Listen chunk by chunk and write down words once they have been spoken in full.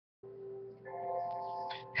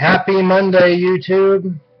Happy Monday,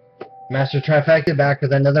 YouTube. Master Trifecta back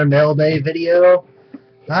with another Mailday video.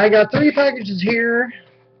 I got 3 packages here.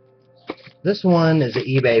 This one is an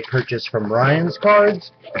eBay purchase from Ryan's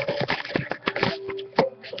Cards.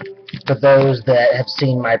 For those that have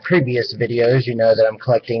seen my previous videos, you know that I'm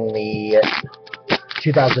collecting the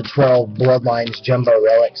 2012 Bloodlines Jumbo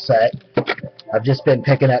Relic set. I've just been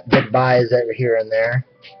picking up good buys over here and there.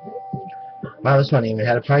 Wow, this one even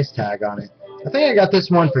had a price tag on it. I think I got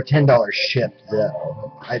this one for $10 shipped,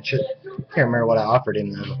 though. Can't remember what I offered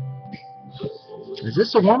him, though. Is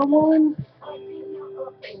this a 101?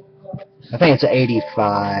 I think it's an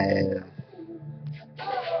 85.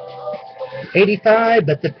 85,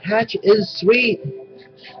 but the patch is sweet.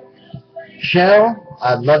 Shell,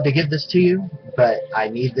 I'd love to give this to you, but I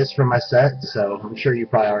need this for my set, so I'm sure you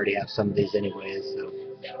probably already have some of these anyways, so.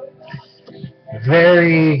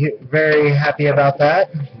 Very, very happy about that.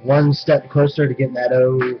 One step closer to getting that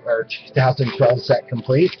 2012 set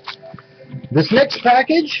complete. This next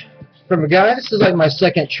package from a guy, this is like my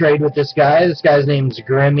second trade with this guy. This guy's name's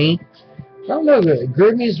Grimmy. I don't know,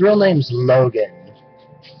 Grimmy's real name's Logan.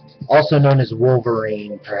 Also known as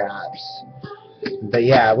Wolverine, perhaps. But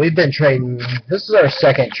yeah, we've been trading. This is our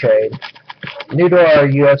second trade. New to our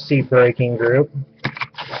UFC breaking group.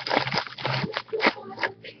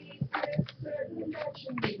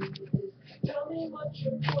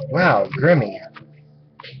 Wow, Grimmy.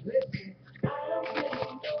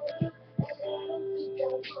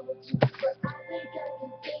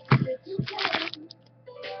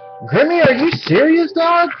 Grimmy, are you serious,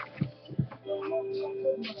 dog?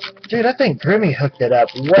 Dude, I think Grimmy hooked it up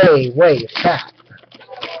way, way fat.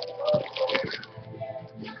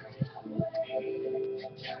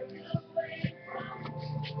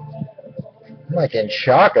 I'm like in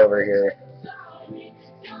shock over here.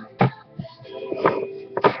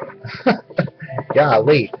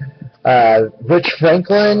 Golly. Rich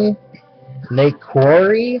Franklin, Nate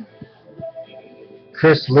Quarry,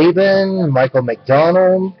 Chris Lieben, Michael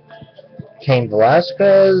McDonald, Cain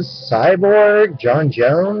Velasquez, Cyborg, John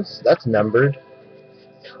Jones. That's numbered.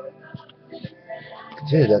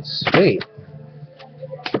 Dude, that's sweet.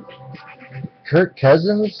 Kirk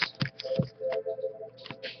Cousins.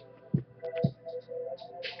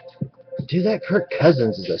 Dude, that Kirk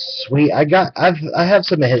Cousins is a sweet. I have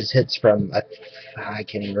some of his hits from I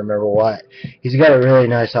can't even remember what. He's got a really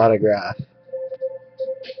nice autograph.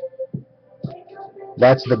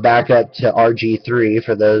 That's the backup to RG3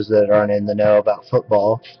 for those that aren't in the know about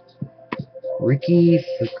football. Ricky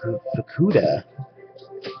Fukuda.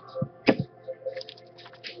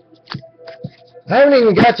 I haven't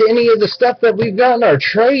even got to any of the stuff that we've got in our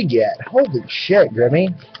trade yet. Holy shit,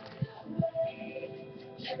 Grimmy.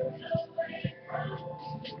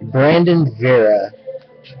 Brandon Vera.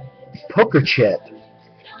 Poker chip.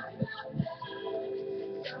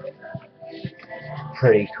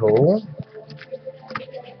 Pretty cool.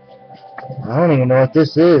 I don't even know what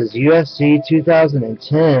this is. UFC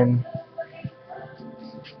 2010.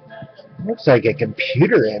 Looks like a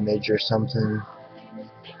computer image or something.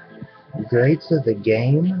 Greats of the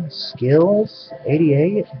game. Skills.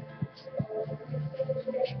 88.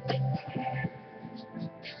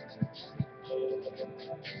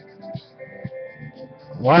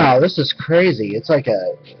 Wow, this is crazy. It's like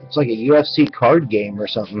a UFC card game or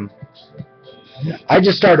something. I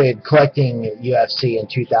just started collecting UFC in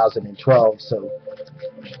 2012, so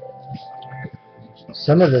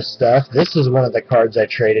some of this stuff. This is one of the cards I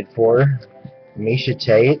traded for. Misha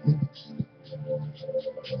Tate.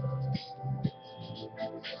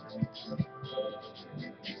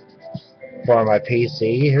 For my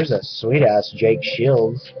PC. Here's a sweet-ass Jake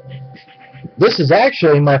Shields. This is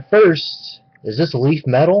actually my first. Is this Leaf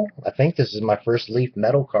Metal? I think this is my first Leaf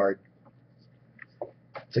Metal card.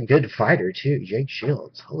 It's a good fighter, too. Jake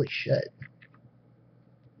Shields. Holy shit.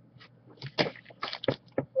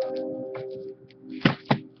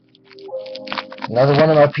 Another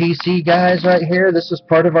one of my PC guys right here. This is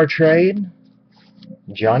part of our trade.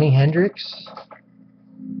 Johnny Hendricks.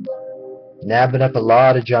 Nabbing up a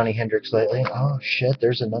lot of Johnny Hendricks lately. Oh, shit.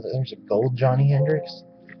 There's a gold Johnny Hendricks.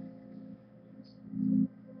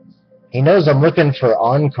 He knows I'm looking for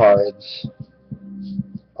on-cards.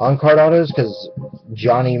 On-card autos, because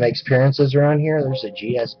Johnny makes appearances around here. There's a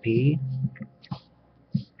GSP.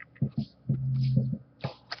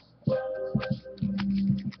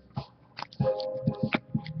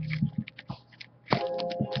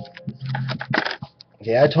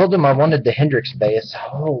 Yeah, I told him I wanted the Hendricks base.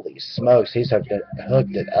 Holy smokes, he's hooked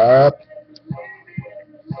it up.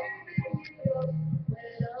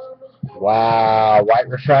 Wow, white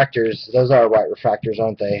refractors. Those are white refractors,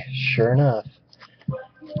 aren't they? Sure enough.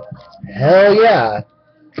 Hell yeah.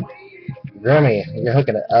 Grimmy, you're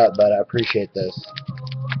hooking it up, bud. I appreciate this.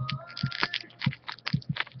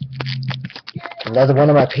 Another one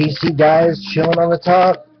of my PC guys chilling on the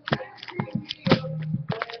top.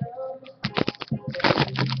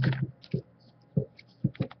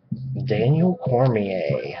 Daniel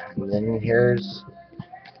Cormier. And then here's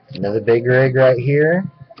another big rig right here.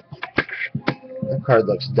 That card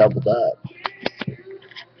looks doubled up.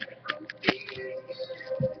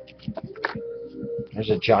 There's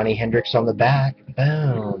a Johnny Hendricks on the back.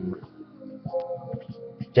 Boom.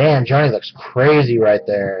 Damn, Johnny looks crazy right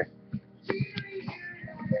there.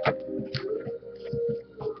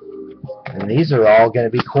 And these are all going to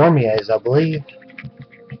be Cormiers, I believe.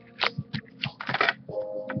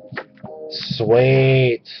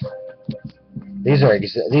 Sweet. These are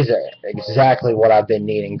exactly what I've been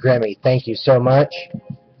needing. Grimmy, thank you so much.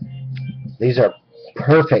 These are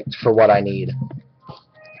perfect for what I need.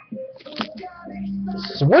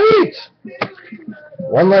 Sweet!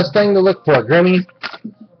 One less thing to look for. Grimmy,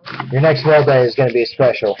 your next Mailday is going to be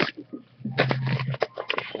special.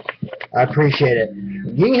 I appreciate it.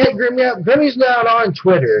 You can hit Grimmy up. Grimmy's not on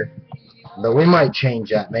Twitter, but we might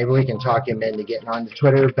change that. Maybe we can talk him into getting onto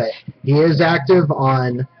Twitter, but he is active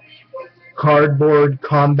on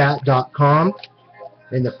cardboardcombat.com.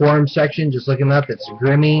 In the forum section, just look him up. It's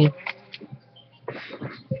Grimmy.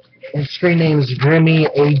 His screen name is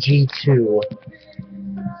GrimmyAG2.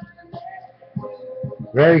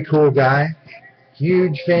 Very cool guy.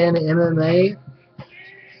 Huge fan of MMA.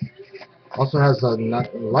 Also has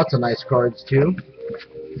lots of nice cards too.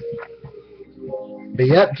 But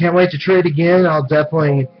yep, can't wait to trade again. I'll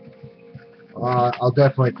definitely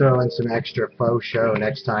throw in some extra faux show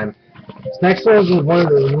next time. This next one is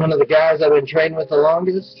one of the guys I've been trading with the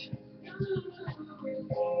longest.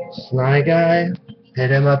 Sny Guy. Hit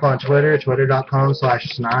him up on Twitter,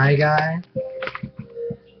 twitter.com/SnyGuy.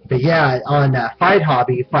 But yeah, on Fight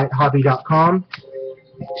Hobby, fighthobby.com,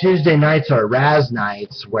 Tuesday nights are Raz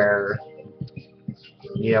nights where,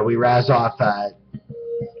 you know, we Raz off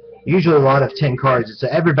usually a lot of 10 cards. It's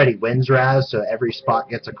everybody wins Raz, so every spot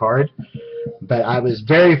gets a card. But I was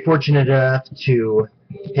very fortunate enough to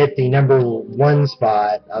hit the #1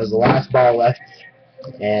 spot. I was the last ball left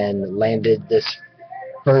and landed this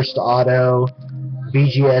first auto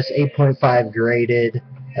BGS 8.5 graded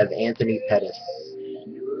of Anthony Pettis.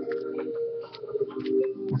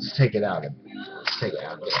 Let's take it out. Let's take it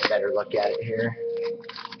out and get a better look at it here.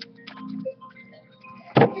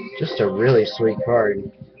 Just a really sweet card.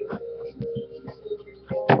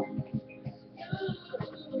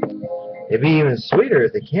 It'd be even sweeter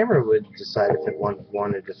if the camera would decide if it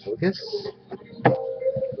wanted to focus.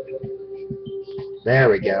 There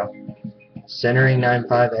we go. Centering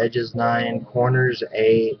 9.5, edges 9, corners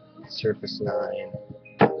 8, surface 9.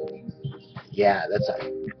 Yeah, that's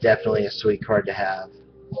definitely a sweet card to have.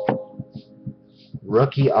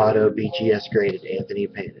 Rookie auto BGS graded Anthony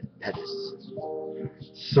Pettis.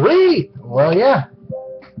 Sweet! Well, yeah.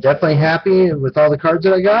 Definitely happy with all the cards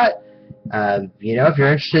that I got. You know, if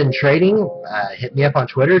you're interested in trading, hit me up on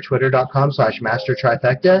Twitter,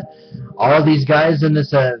 twitter.com/mastertrifecta. All of these guys in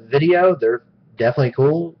this video, they're definitely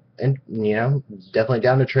cool and, you know, definitely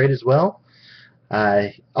down to trade as well.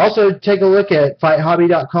 Also, take a look at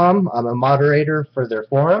fighthobby.com. I'm a moderator for their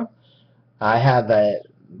forum. I have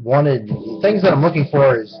things that I'm looking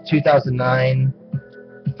for is 2009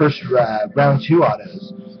 first round 2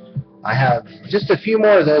 autos. I have just a few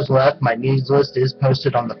more of those left. My needs list is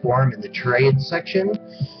posted on the forum in the trade section.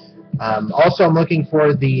 Also, I'm looking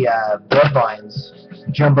for the Bloodlines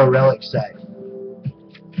Jumbo Relic set.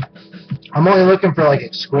 I'm only looking for like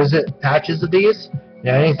exquisite patches of these. You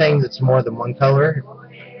know, anything that's more than one color,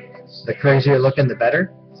 the crazier looking, the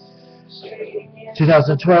better.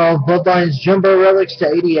 2012 Bloodlines Jumbo Relics to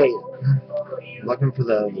 88. Looking for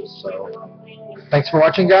those. So, thanks for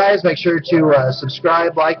watching, guys. Make sure to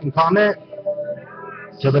subscribe, like, and comment.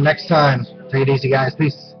 Till the next time, take it easy, guys.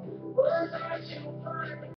 Peace.